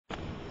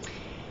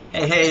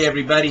Hey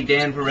everybody,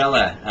 Dan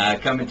Varela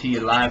coming to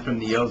you live from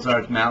the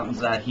Ozark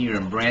Mountains out here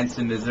in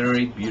Branson,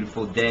 Missouri.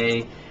 Beautiful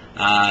day.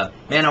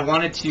 Man, I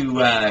wanted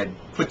to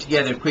put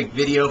together a quick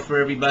video for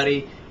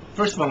everybody.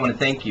 First of all, I want to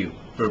thank you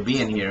for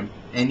being here.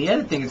 And the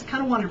other thing is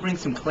kind of want to bring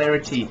some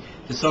clarity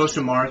to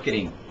social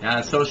marketing,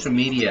 social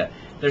media.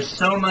 There's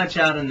so much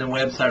out on the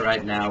website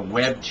right now.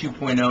 Web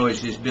 2.0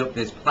 has just built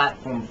this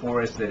platform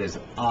for us that is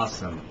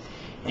awesome.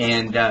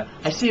 And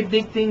I see a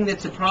big thing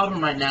that's a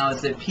problem right now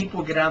is that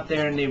people get out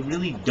there and they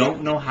really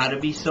don't know how to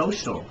be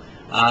social.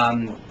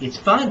 It's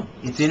fun.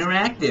 It's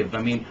interactive.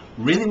 I mean,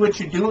 really what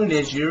you're doing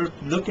is you're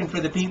looking for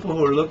the people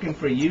who are looking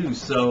for you.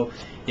 So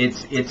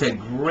it's a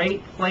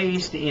great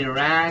place to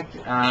interact.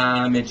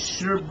 It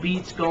sure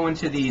beats going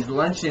to these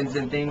luncheons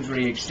and things where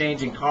you're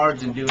exchanging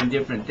cards and doing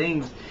different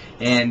things.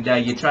 And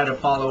you try to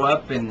follow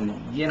up,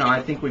 and, you know,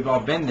 I think we've all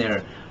been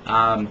there.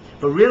 But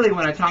really,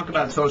 when I talk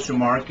about social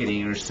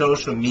marketing or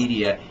social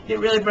media, it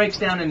really breaks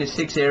down into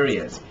 6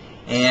 areas.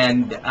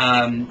 And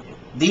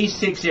these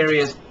 6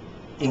 areas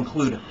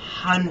include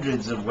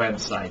hundreds of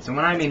websites. And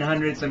when I mean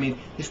hundreds, I mean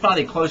there's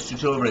probably close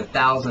to over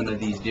 1,000 of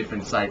these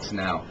different sites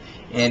now.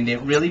 And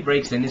it really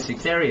breaks into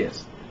 6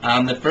 areas.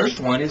 The first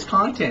one is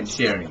content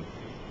sharing.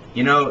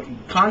 You know,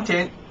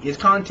 content is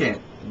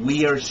content.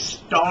 We are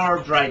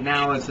starved right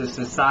now as a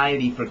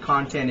society for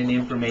content and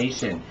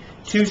information.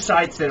 2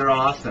 sites that are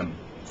awesome,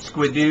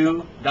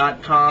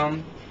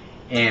 squidoo.com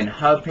and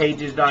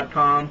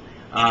hubpages.com.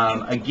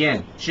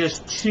 Again,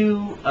 just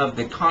 2 of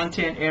the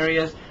content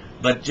areas,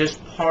 but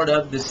just part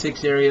of the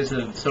 6 areas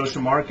of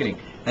social marketing.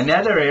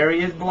 Another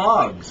area is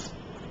blogs.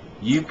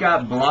 You've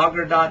got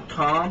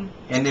blogger.com,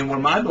 and then where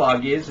my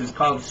blog is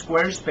called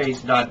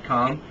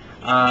squarespace.com.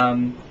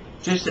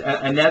 Just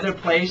another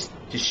place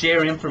to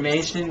share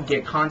information,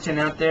 get content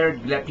out there,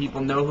 let people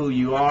know who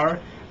you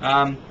are.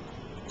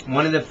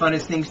 One of the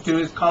funnest things too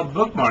is called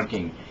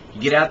bookmarking.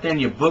 You get out there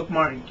and you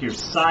bookmark your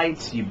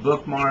sites, you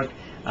bookmark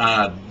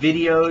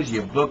videos,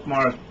 you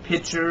bookmark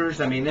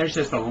pictures. I mean, there's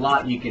just a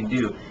lot you can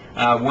do.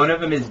 One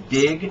of them is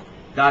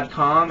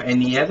dig.com,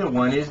 and the other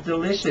one is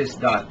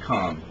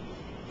delicious.com.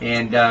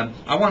 And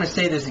I want to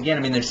say this again. I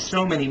mean, there's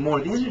so many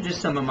more. These are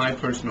just some of my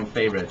personal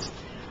favorites.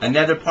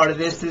 Another part of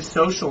this is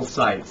social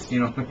sites.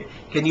 You know,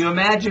 can you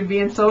imagine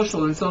being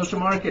social in social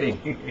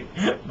marketing?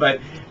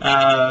 But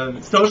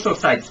social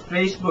sites,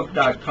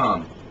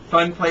 facebook.com,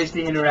 fun place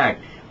to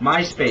interact.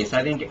 MySpace,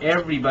 I think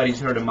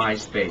everybody's heard of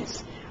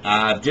MySpace.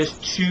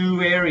 Just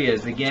 2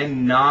 areas,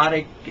 again, not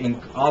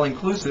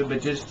all-inclusive,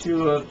 but just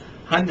 2 of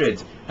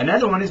hundreds.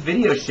 Another one is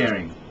video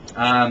sharing,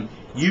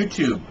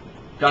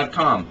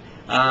 youtube.com.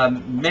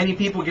 Many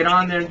people get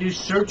on there and do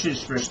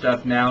searches for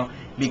stuff now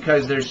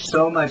because there's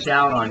so much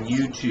out on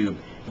YouTube.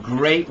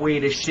 Great way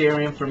to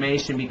share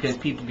information because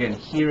people can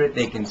hear it,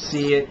 they can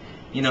see it.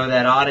 You know,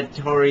 that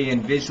auditory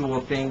and visual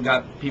thing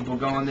got people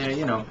going there,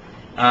 you know.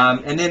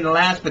 And then the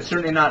last but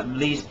certainly not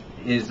least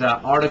is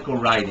article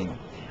writing.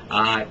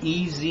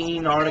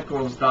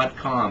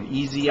 ezinearticles.com,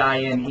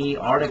 E-Z-I-N-E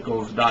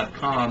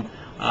articles.com.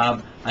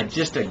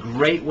 Just a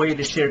great way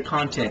to share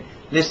content.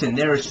 Listen,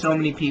 there are so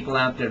many people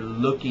out there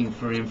looking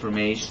for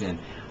information.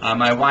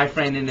 My wife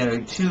ran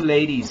into 2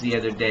 ladies the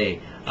other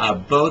day.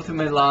 Both of them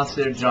had lost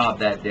their job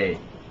that day.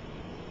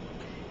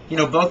 You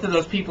know, both of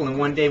those people in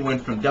one day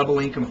went from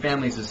double-income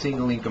families to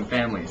single-income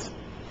families.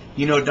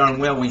 You know darn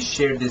well we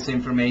shared this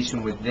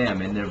information with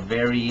them, and they're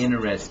very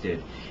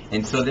interested.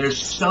 And so there's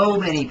so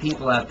many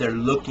people out there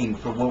looking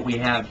for what we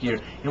have here.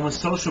 And with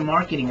social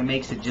marketing, it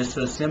makes it just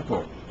so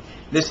simple.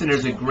 Listen,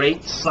 there's a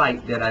great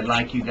site that I'd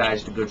like you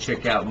guys to go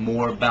check out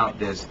more about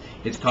this.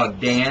 It's called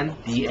Dan,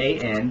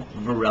 D-A-N,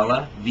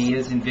 Varela, V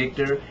as in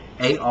Victor,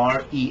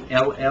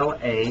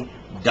 A-R-E-L-L-A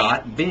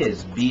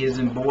 .biz. B as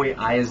in boy,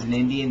 I as in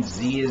Indian,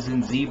 Z as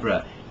in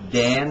zebra.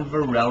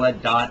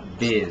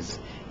 danvarela.biz.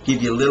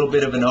 Give you a little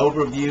bit of an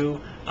overview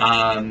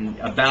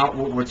about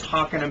what we're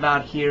talking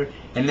about here.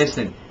 And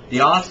listen, the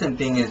awesome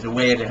thing is the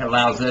way it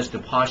allows us to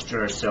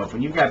posture ourselves.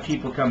 When you've got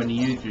people coming to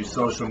you through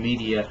social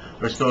media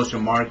or social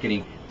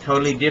marketing,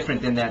 totally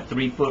different than that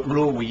 3-foot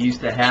rule we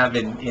used to have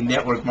in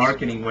network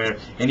marketing where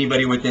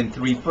anybody within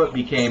 3 foot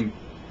became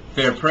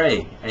fair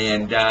prey.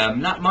 And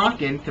I'm not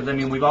mocking, because I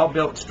mean we've all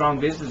built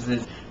strong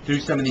businesses through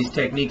some of these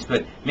techniques,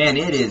 but man,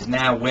 it is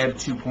now Web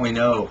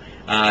 2.0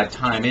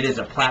 time. It is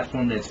a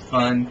platform that's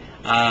fun.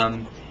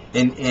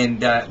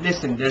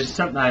 Listen, there's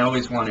something I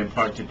always want to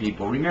impart to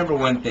people. Remember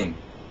one thing.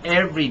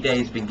 Every day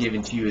has been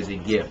given to you as a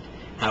gift.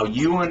 How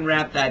you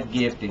unwrap that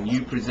gift and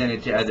you present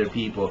it to other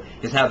people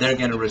is how they're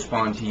going to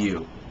respond to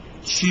you.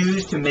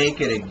 Choose to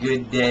make it a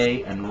good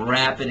day and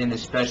wrap it in a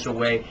special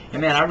way.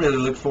 And man, I really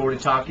look forward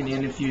to talking to you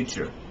in the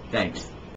future. Thanks.